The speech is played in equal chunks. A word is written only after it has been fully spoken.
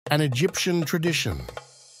An Egyptian tradition,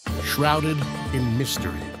 shrouded in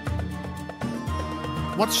mystery.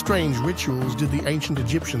 What strange rituals did the ancient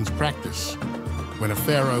Egyptians practice? When a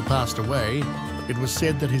pharaoh passed away, it was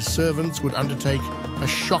said that his servants would undertake a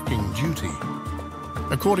shocking duty.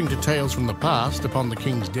 According to tales from the past, upon the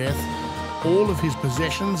king's death, all of his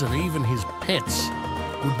possessions and even his pets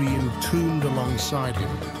would be entombed alongside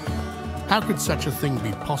him. How could such a thing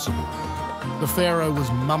be possible? The pharaoh was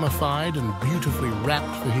mummified and beautifully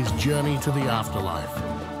wrapped for his journey to the afterlife.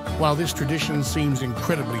 While this tradition seems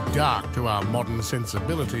incredibly dark to our modern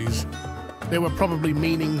sensibilities, there were probably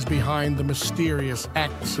meanings behind the mysterious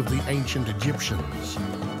acts of the ancient Egyptians.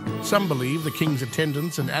 Some believe the king's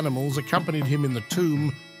attendants and animals accompanied him in the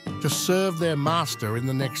tomb to serve their master in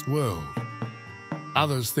the next world.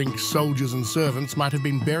 Others think soldiers and servants might have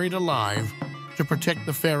been buried alive to protect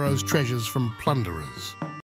the pharaoh's treasures from plunderers.